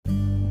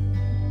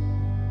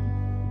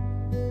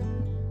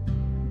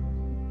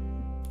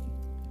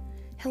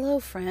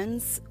Hello,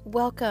 friends.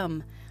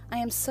 Welcome. I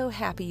am so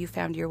happy you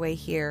found your way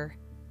here.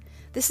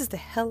 This is the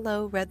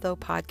Hello Redlow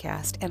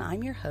podcast, and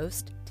I'm your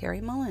host,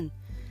 Terry Mullen.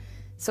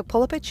 So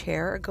pull up a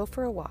chair or go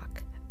for a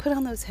walk, put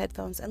on those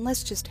headphones, and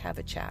let's just have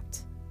a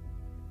chat.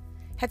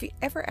 Have you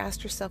ever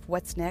asked yourself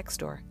what's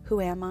next, or who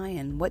am I,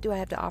 and what do I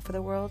have to offer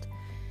the world?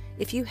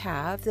 If you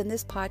have, then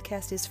this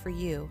podcast is for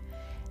you,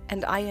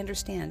 and I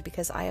understand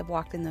because I have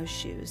walked in those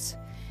shoes.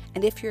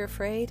 And if you're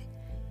afraid,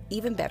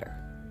 even better,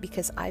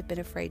 because I've been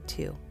afraid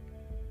too.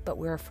 But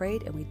we're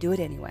afraid and we do it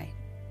anyway.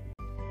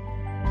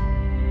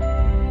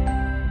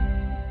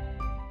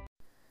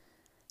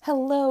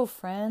 Hello,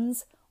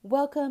 friends.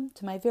 Welcome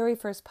to my very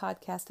first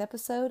podcast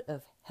episode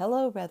of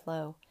Hello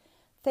Redlow.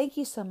 Thank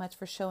you so much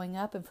for showing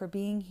up and for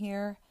being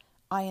here.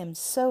 I am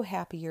so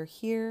happy you're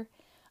here.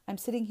 I'm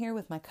sitting here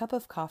with my cup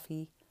of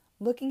coffee,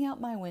 looking out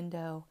my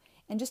window,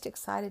 and just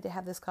excited to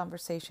have this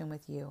conversation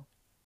with you.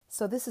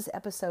 So this is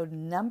episode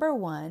number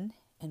 1,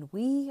 and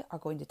we are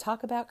going to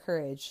talk about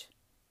courage.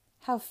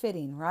 How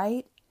fitting,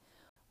 right?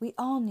 We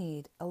all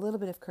need a little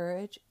bit of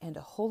courage and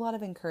a whole lot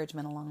of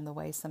encouragement along the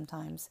way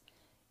sometimes,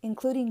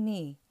 including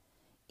me.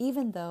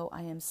 Even though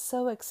I am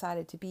so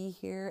excited to be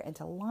here and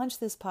to launch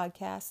this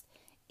podcast,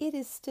 it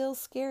is still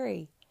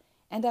scary.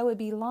 And I would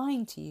be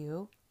lying to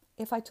you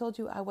if I told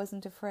you I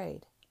wasn't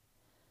afraid.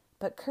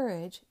 But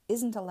courage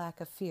isn't a lack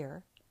of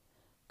fear.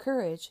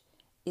 Courage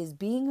is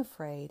being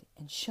afraid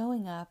and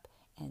showing up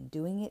and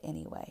doing it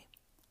anyway.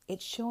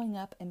 It's showing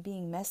up and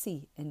being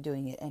messy and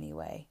doing it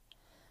anyway.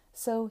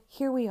 So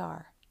here we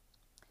are.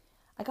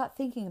 I got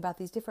thinking about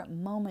these different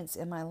moments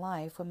in my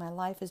life when my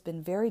life has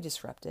been very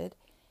disrupted,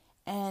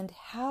 and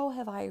how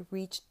have I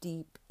reached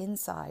deep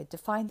inside to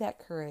find that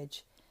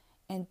courage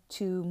and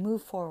to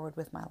move forward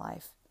with my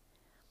life?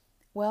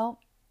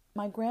 Well,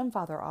 my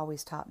grandfather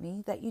always taught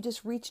me that you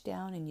just reach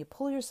down and you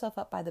pull yourself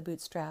up by the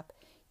bootstrap,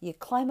 you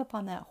climb up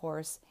on that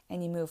horse,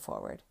 and you move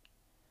forward.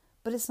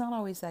 But it's not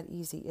always that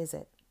easy, is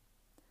it?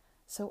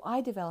 So I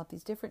developed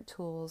these different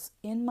tools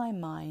in my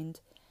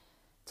mind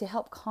to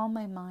help calm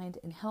my mind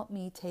and help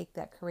me take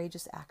that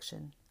courageous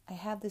action. I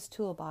have this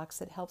toolbox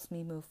that helps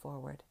me move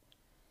forward.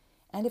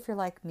 And if you're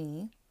like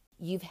me,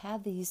 you've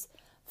had these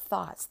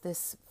thoughts,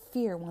 this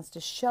fear wants to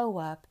show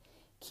up,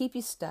 keep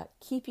you stuck,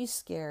 keep you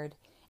scared,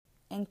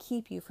 and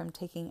keep you from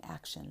taking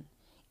action.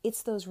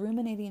 It's those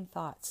ruminating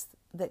thoughts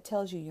that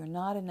tells you you're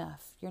not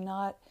enough, you're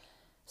not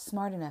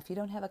smart enough, you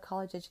don't have a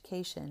college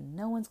education,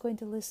 no one's going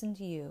to listen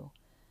to you.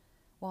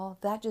 Well,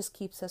 that just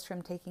keeps us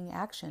from taking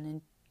action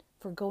and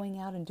for going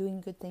out and doing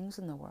good things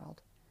in the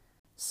world.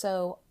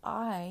 So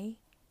I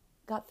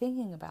got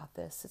thinking about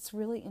this. It's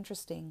really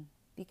interesting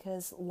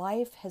because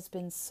life has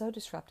been so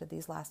disrupted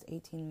these last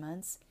 18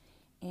 months,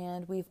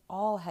 and we've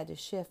all had to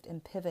shift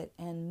and pivot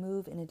and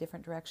move in a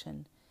different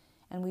direction.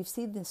 And we've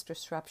seen this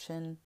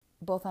disruption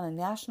both on a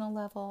national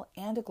level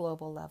and a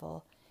global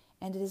level,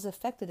 and it has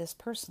affected us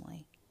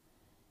personally.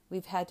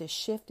 We've had to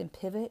shift and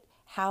pivot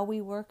how we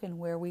work and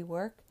where we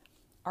work.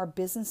 Our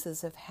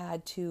businesses have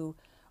had to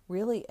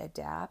really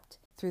adapt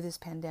through this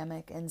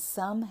pandemic, and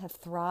some have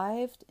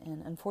thrived,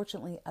 and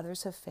unfortunately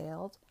others have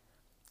failed.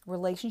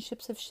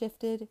 Relationships have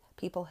shifted,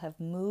 people have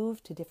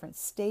moved to different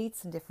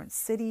states and different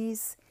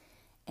cities,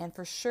 and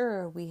for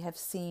sure we have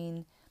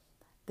seen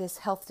this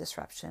health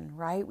disruption,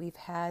 right? We've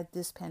had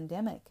this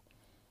pandemic,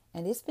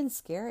 and it's been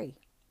scary.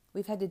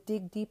 We've had to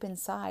dig deep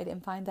inside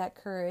and find that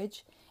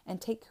courage and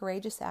take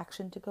courageous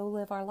action to go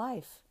live our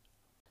life.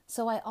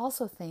 So I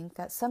also think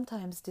that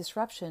sometimes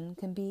disruption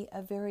can be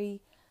a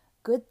very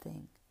good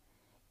thing.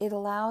 It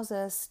allows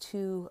us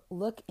to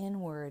look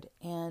inward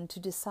and to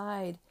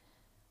decide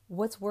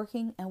what's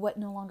working and what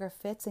no longer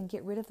fits and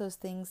get rid of those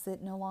things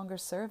that no longer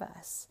serve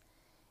us.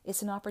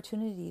 It's an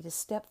opportunity to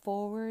step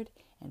forward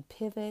and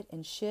pivot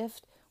and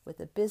shift with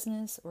a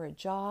business or a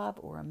job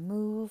or a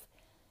move.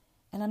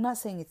 And I'm not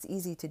saying it's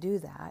easy to do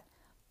that,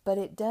 but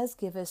it does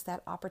give us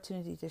that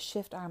opportunity to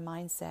shift our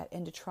mindset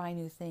and to try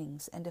new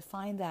things and to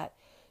find that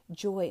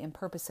joy and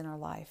purpose in our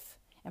life.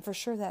 And for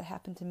sure that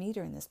happened to me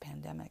during this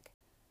pandemic.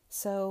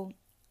 So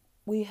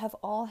we have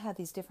all had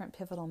these different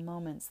pivotal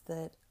moments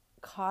that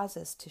cause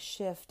us to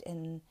shift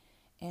and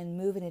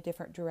move in a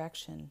different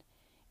direction.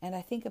 And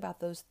I think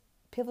about those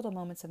pivotal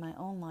moments in my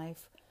own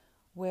life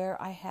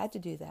where I had to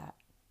do that.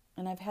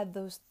 And I've had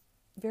those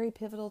very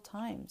pivotal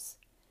times.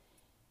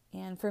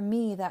 And for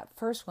me, that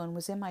first one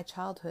was in my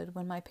childhood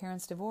when my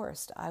parents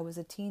divorced. I was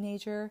a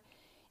teenager,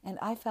 and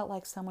I felt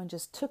like someone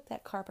just took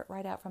that carpet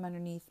right out from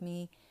underneath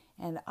me,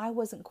 and I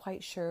wasn't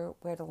quite sure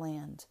where to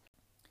land.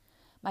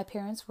 My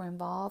parents were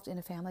involved in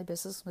a family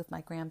business with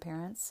my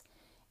grandparents,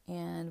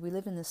 and we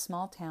lived in this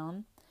small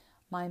town.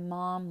 My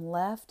mom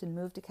left and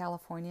moved to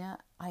California.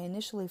 I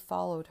initially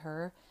followed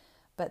her,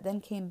 but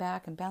then came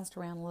back and bounced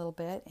around a little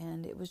bit,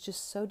 and it was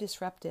just so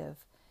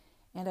disruptive.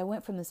 And I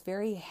went from this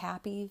very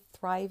happy,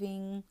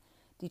 thriving,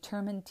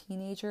 determined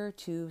teenager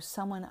to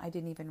someone I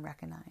didn't even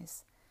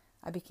recognize.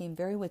 I became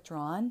very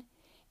withdrawn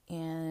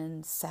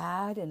and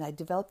sad, and I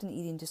developed an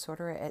eating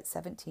disorder at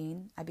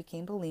 17. I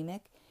became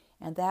bulimic,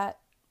 and that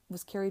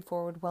was carried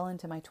forward well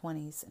into my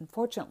 20s. And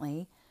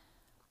fortunately,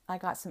 I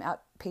got some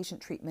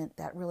outpatient treatment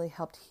that really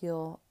helped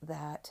heal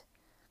that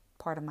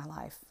part of my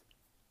life.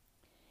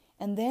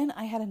 And then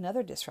I had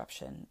another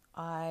disruption.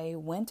 I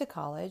went to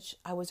college.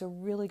 I was a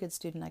really good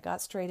student. I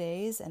got straight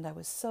A's and I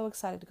was so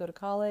excited to go to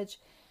college.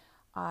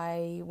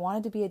 I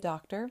wanted to be a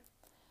doctor,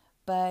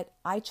 but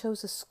I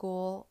chose a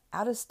school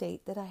out of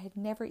state that I had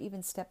never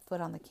even stepped foot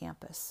on the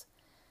campus.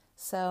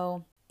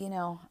 So,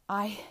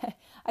 I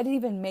didn't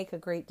even make a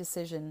great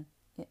decision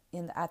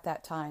at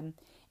that time.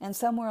 And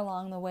somewhere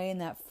along the way in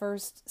that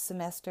first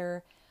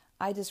semester,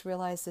 I just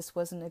realized this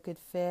wasn't a good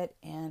fit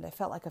and I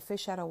felt like a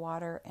fish out of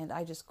water and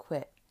I just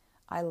quit.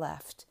 I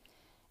left.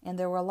 And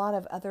there were a lot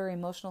of other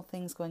emotional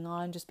things going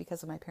on just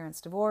because of my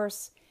parents'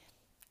 divorce.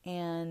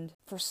 And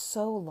for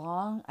so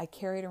long, I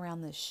carried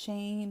around this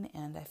shame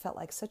and I felt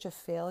like such a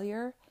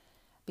failure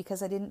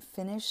because I didn't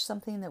finish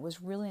something that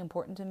was really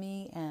important to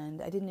me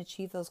and I didn't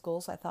achieve those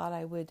goals I thought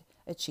I would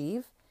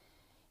achieve.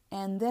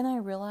 And then I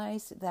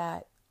realized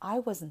that I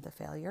wasn't the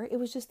failure. It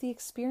was just the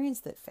experience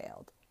that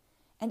failed.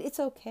 And it's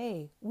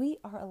okay. We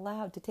are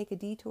allowed to take a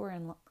detour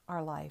in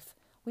our life.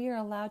 We are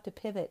allowed to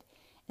pivot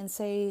and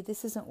say,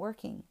 this isn't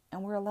working.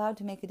 And we're allowed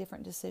to make a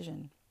different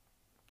decision.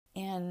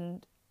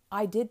 And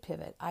I did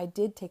pivot. I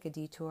did take a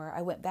detour.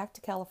 I went back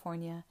to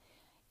California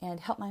and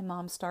helped my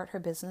mom start her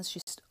business.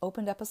 She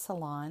opened up a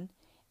salon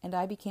and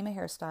I became a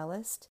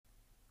hairstylist.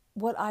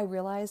 What I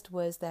realized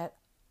was that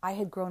I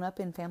had grown up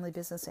in family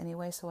business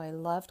anyway, so I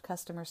loved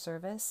customer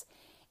service.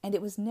 And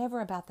it was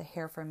never about the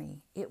hair for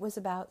me. It was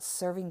about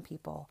serving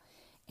people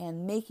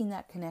and making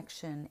that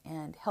connection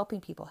and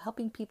helping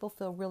people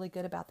feel really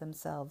good about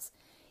themselves.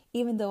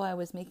 Even though I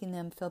was making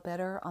them feel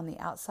better on the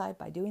outside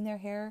by doing their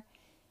hair,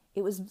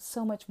 it was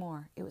so much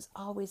more. It was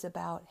always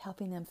about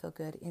helping them feel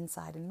good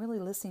inside and really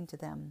listening to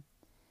them.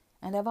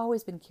 And I've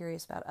always been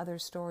curious about other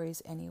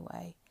stories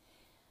anyway.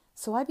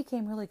 So I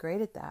became really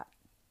great at that.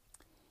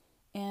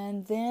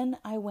 And then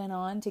I went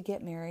on to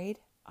get married.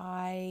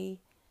 I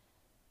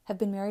have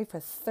been married for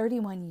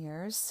 31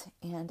 years.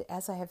 And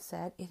as I have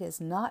said, it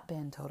has not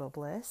been total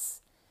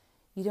bliss.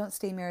 You don't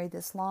stay married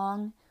this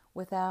long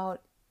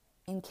without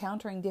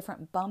encountering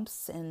different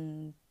bumps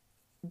in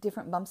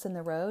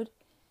the road.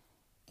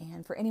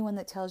 And for anyone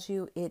that tells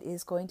you it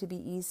is going to be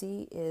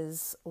easy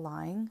is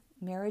lying.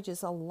 Marriage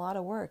is a lot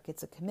of work.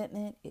 It's a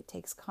commitment. It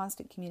takes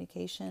constant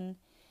communication.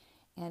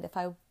 And if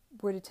I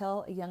were to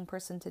tell a young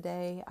person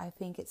today, I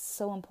think it's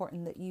so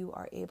important that you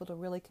are able to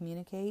really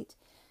communicate.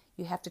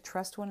 You have to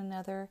trust one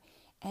another,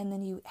 and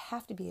then you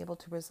have to be able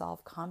to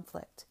resolve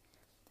conflict.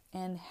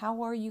 And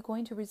how are you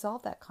going to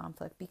resolve that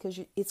conflict? Because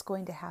it's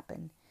going to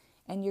happen.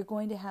 And you're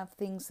going to have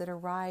things that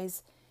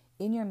arise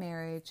in your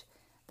marriage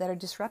that are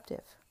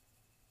disruptive.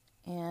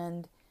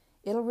 And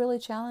it'll really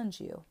challenge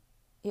you.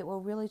 It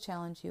will really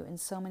challenge you in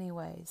so many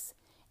ways.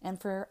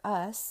 And for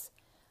us,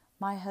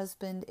 my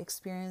husband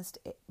experienced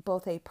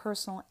both a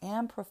personal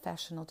and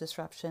professional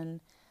disruption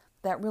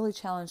that really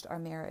challenged our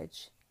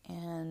marriage.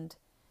 And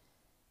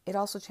it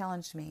also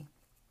challenged me.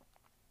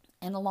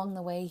 And along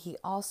the way, he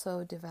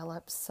also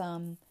developed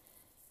some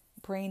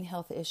brain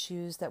health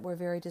issues that were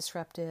very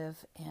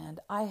disruptive. And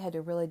I had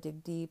to really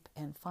dig deep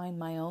and find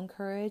my own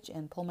courage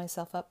and pull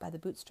myself up by the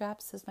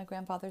bootstraps, as my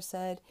grandfather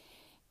said.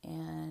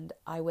 And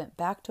I went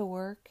back to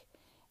work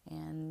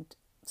and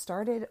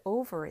started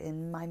over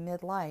in my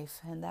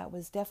midlife. And that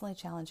was definitely a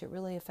challenge. It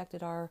really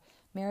affected our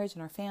marriage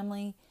and our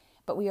family.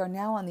 But we are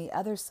now on the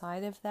other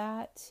side of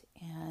that.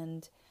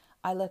 And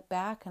I look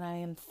back and I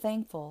am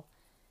thankful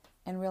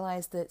and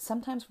realize that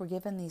sometimes we're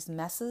given these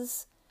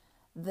messes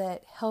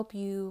that help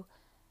you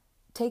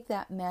take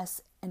that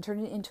mess and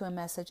turn it into a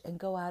message and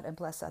go out and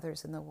bless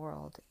others in the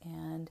world.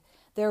 And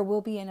there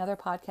will be another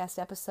podcast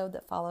episode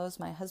that follows.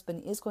 My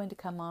husband is going to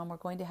come on. We're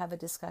going to have a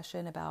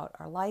discussion about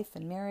our life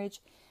and marriage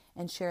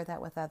and share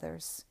that with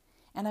others.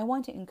 And I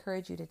want to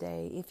encourage you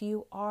today, if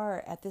you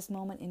are at this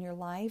moment in your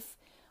life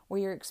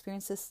where you're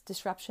experiencing this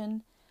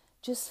disruption,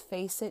 just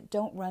face it.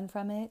 Don't run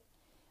from it.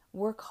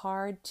 Work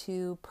hard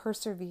to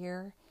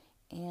persevere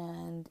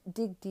and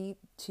dig deep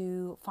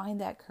to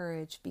find that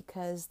courage,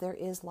 because there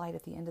is light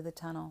at the end of the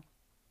tunnel.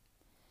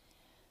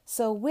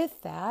 So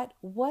with that,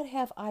 what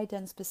have I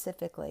done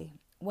specifically?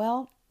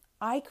 Well,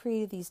 I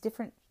created these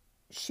different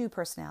shoe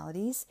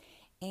personalities,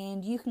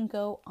 and you can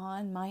go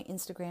on my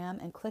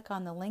Instagram and click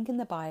on the link in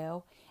the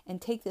bio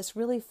and take this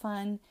really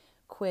fun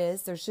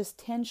quiz. There's just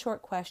 10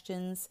 short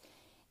questions,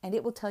 and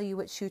it will tell you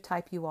what shoe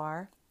type you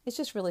are. It's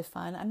just really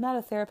fun. I'm not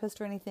a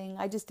therapist or anything.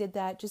 I just did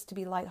that just to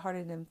be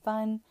lighthearted and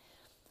fun.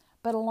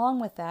 But along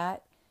with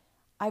that,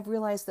 I've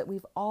realized that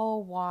we've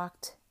all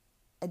walked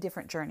a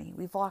different journey.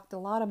 We've walked a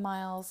lot of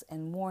miles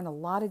and worn a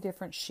lot of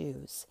different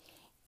shoes.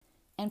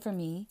 And for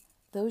me,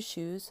 those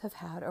shoes have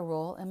had a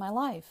role in my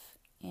life.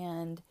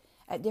 And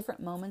at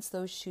different moments,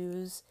 those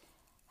shoes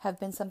have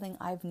been something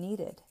I've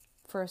needed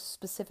for a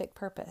specific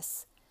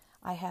purpose.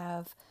 I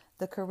have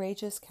the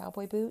courageous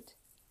cowboy boot.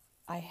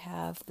 I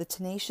have the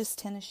tenacious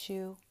tennis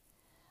shoe.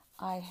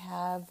 I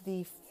have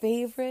the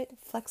favorite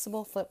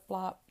flexible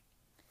flip-flop,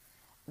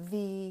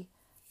 the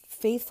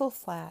faithful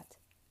flat,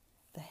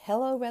 the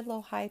Hello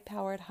Redlow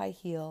high-powered high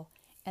heel,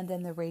 and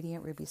then the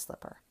radiant ruby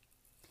slipper.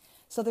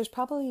 So there's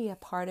probably a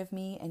part of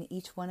me in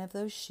each one of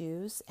those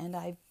shoes, and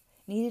I've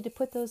needed to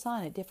put those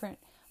on at different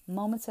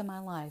moments in my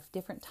life,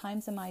 different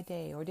times in my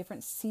day, or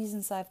different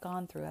seasons I've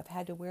gone through. I've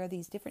had to wear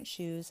these different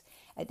shoes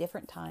at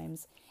different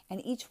times,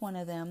 and each one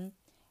of them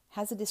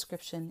has a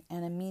description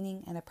and a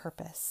meaning and a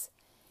purpose.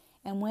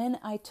 And when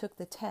I took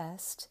the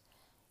test,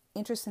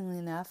 interestingly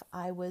enough,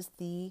 I was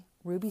the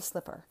ruby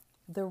slipper,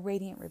 the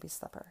radiant ruby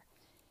slipper.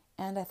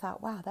 And I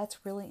thought, wow,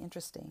 that's really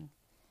interesting.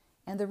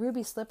 And the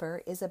ruby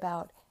slipper is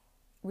about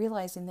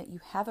realizing that you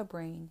have a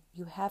brain,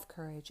 you have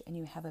courage, and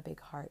you have a big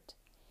heart.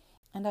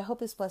 And I hope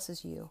this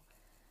blesses you,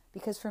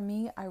 because for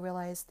me, I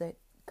realized that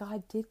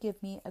God did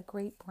give me a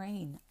great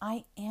brain.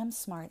 I am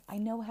smart. I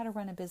know how to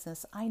run a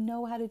business. I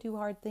know how to do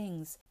hard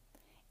things.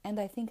 And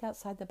I think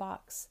outside the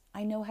box.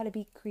 I know how to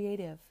be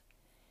creative.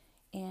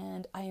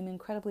 And I am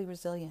incredibly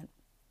resilient.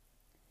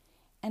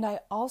 And I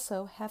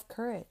also have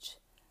courage.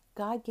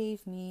 God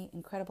gave me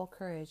incredible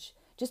courage.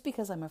 Just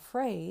because I'm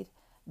afraid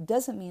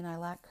doesn't mean I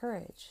lack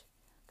courage.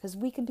 Because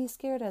we can be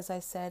scared, as I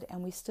said,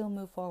 and we still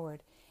move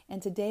forward.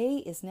 And today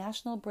is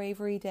National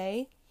Bravery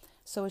Day.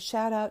 So a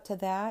shout out to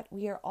that.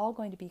 We are all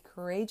going to be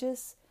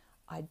courageous,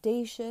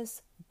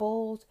 audacious,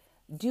 bold,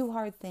 do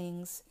hard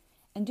things,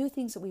 and do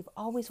things that we've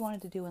always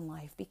wanted to do in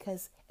life.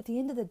 Because at the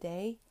end of the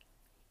day,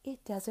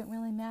 it doesn't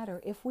really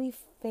matter. If we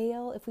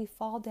fail, if we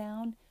fall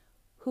down,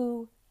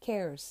 who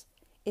cares?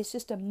 It's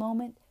just a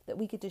moment that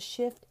we get to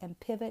shift and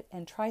pivot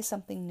and try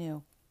something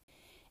new.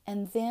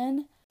 And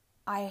then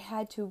I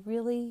had to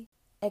really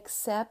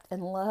accept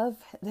and love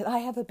that I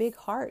have a big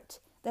heart.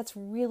 That's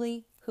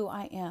really who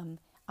I am.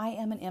 I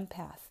am an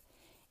empath.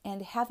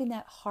 And having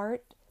that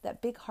heart,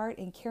 that big heart,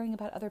 and caring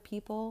about other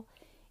people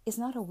is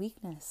not a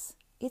weakness.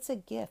 It's a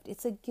gift.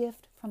 It's a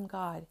gift from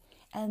God.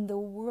 And the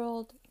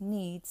world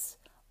needs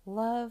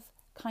love,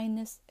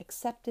 kindness,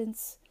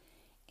 acceptance,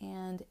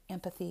 and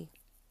empathy.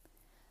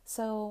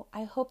 So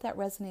I hope that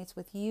resonates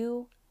with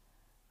you.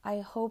 I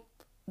hope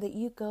that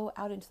you go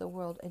out into the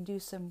world and do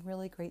some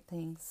really great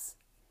things.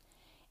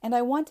 And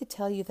I want to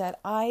tell you that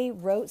I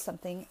wrote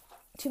something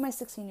to my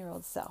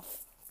 16-year-old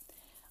self.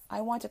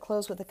 I want to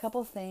close with a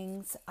couple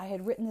things. I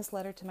had written this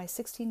letter to my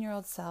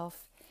 16-year-old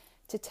self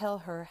to tell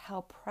her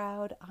how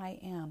proud I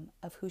am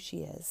of who she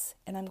is.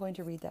 And I'm going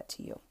to read that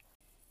to you.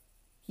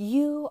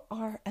 You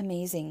are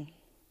amazing.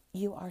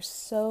 You are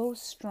so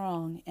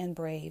strong and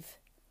brave.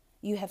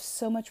 You have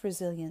so much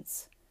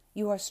resilience.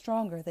 You are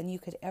stronger than you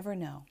could ever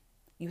know.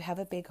 You have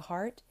a big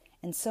heart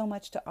and so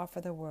much to offer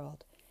the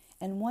world.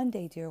 And one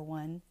day, dear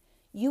one,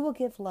 you will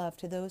give love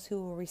to those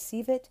who will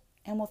receive it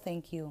and will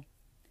thank you.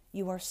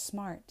 You are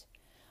smart.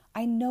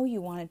 I know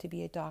you wanted to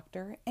be a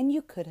doctor, and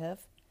you could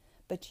have,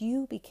 but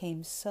you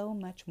became so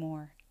much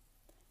more.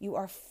 You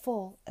are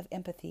full of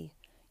empathy.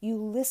 You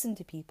listen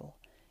to people.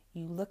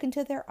 You look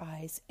into their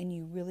eyes and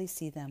you really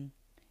see them.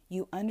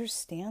 You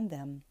understand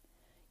them.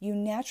 You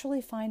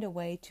naturally find a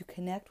way to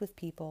connect with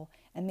people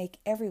and make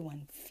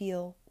everyone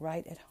feel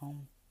right at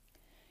home.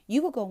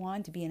 You will go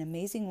on to be an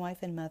amazing wife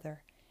and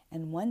mother,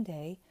 and one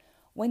day,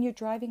 when you're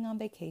driving on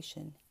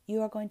vacation,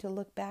 you are going to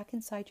look back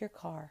inside your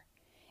car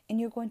and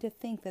you're going to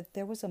think that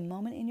there was a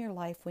moment in your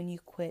life when you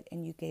quit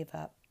and you gave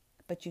up,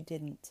 but you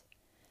didn't.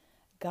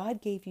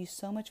 God gave you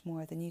so much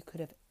more than you could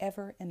have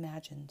ever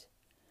imagined.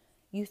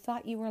 You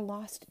thought you were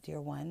lost,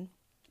 dear one,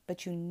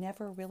 but you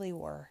never really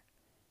were.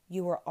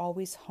 You were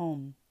always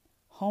home.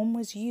 Home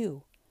was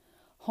you.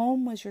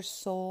 Home was your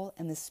soul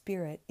and the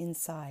spirit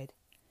inside.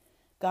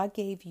 God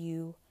gave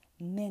you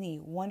many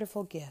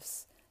wonderful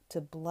gifts to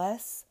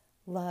bless,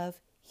 love,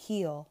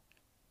 heal,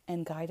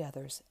 and guide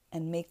others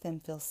and make them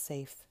feel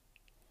safe.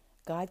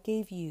 God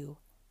gave you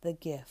the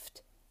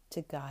gift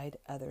to guide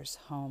others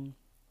home.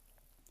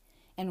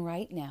 And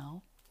right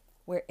now,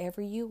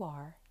 wherever you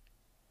are,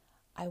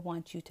 I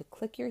want you to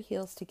click your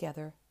heels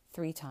together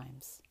 3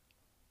 times.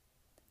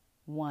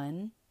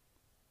 1,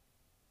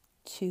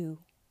 2,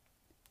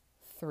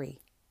 3.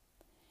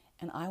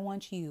 And I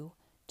want you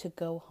to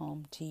go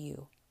home to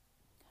you.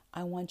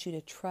 I want you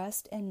to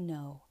trust and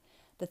know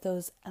that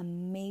those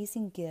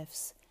amazing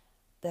gifts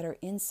that are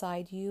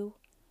inside you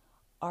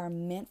are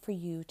meant for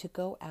you to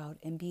go out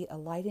and be a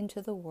light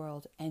into the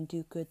world and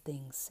do good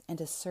things and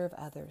to serve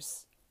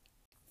others.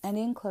 And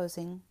in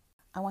closing,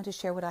 I want to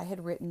share what I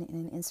had written in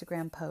an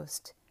Instagram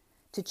post,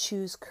 to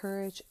choose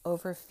courage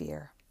over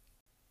fear.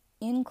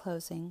 In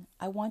closing,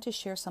 I want to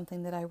share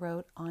something that I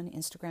wrote on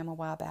Instagram a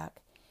while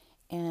back,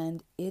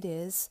 and it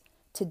is,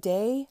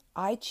 today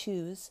I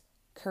choose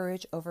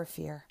courage over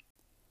fear.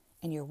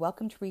 And you're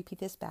welcome to repeat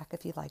this back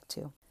if you'd like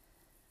to.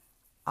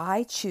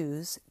 I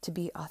choose to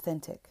be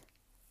authentic.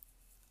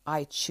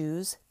 I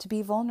choose to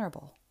be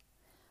vulnerable.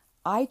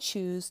 I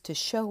choose to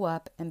show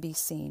up and be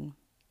seen.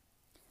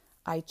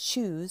 I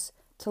choose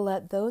to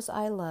let those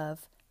I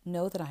love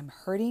know that I'm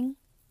hurting,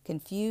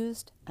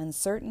 confused,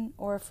 uncertain,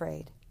 or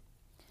afraid.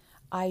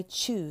 I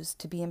choose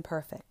to be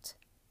imperfect.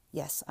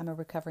 Yes, I'm a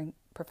recovering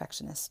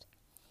perfectionist.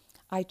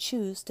 I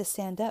choose to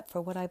stand up for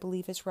what I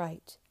believe is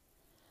right.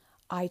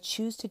 I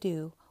choose to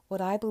do what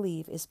I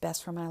believe is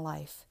best for my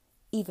life,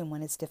 even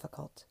when it's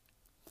difficult.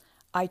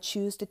 I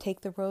choose to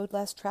take the road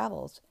less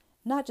traveled,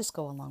 not just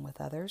go along with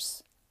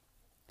others.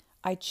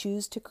 I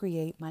choose to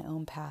create my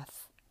own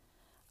path.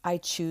 I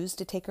choose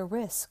to take a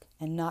risk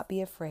and not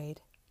be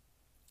afraid.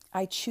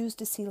 I choose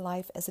to see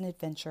life as an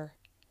adventure.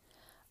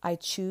 I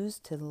choose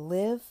to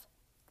live,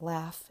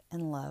 laugh,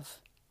 and love.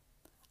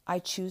 I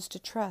choose to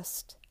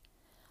trust.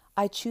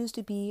 I choose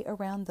to be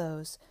around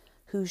those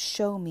who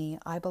show me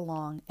I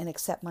belong and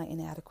accept my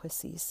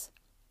inadequacies.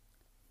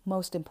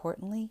 Most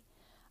importantly,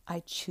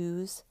 I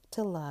choose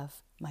to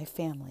love my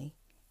family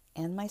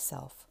and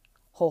myself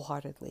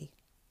wholeheartedly.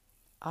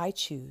 I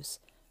choose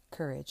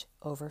courage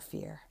over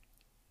fear.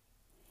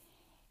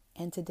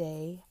 And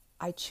today,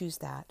 I choose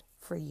that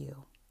for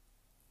you.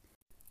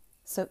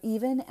 So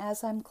even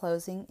as I'm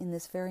closing in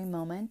this very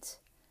moment,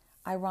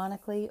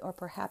 ironically, or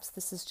perhaps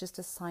this is just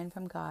a sign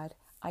from God,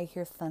 I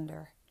hear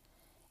thunder.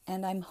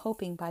 And I'm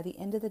hoping by the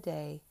end of the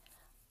day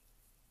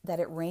that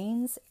it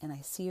rains and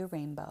I see a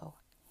rainbow.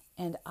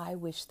 And I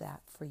wish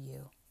that for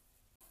you.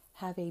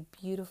 Have a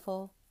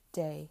beautiful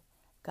day.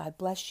 God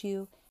bless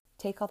you.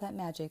 Take all that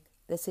magic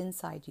that's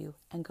inside you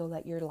and go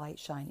let your light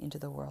shine into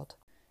the world.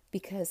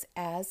 Because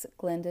as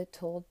Glenda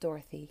told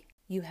Dorothy,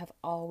 you have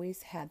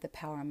always had the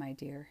power, my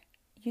dear.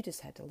 You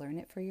just had to learn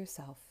it for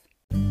yourself.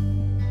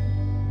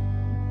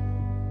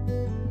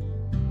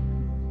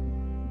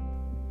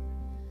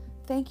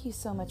 Thank you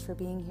so much for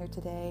being here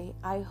today.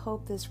 I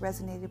hope this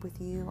resonated with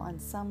you on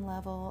some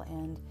level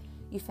and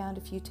you found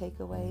a few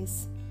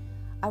takeaways.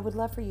 I would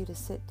love for you to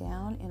sit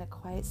down in a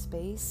quiet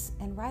space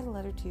and write a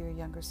letter to your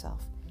younger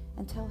self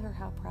and tell her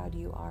how proud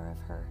you are of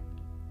her.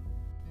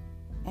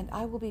 And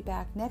I will be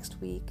back next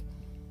week.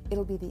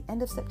 It'll be the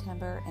end of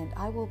September, and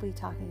I will be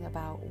talking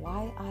about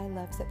why I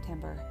love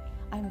September.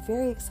 I'm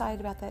very excited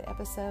about that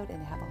episode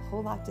and have a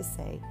whole lot to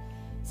say.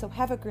 So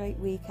have a great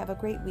week. Have a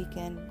great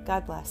weekend.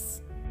 God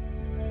bless.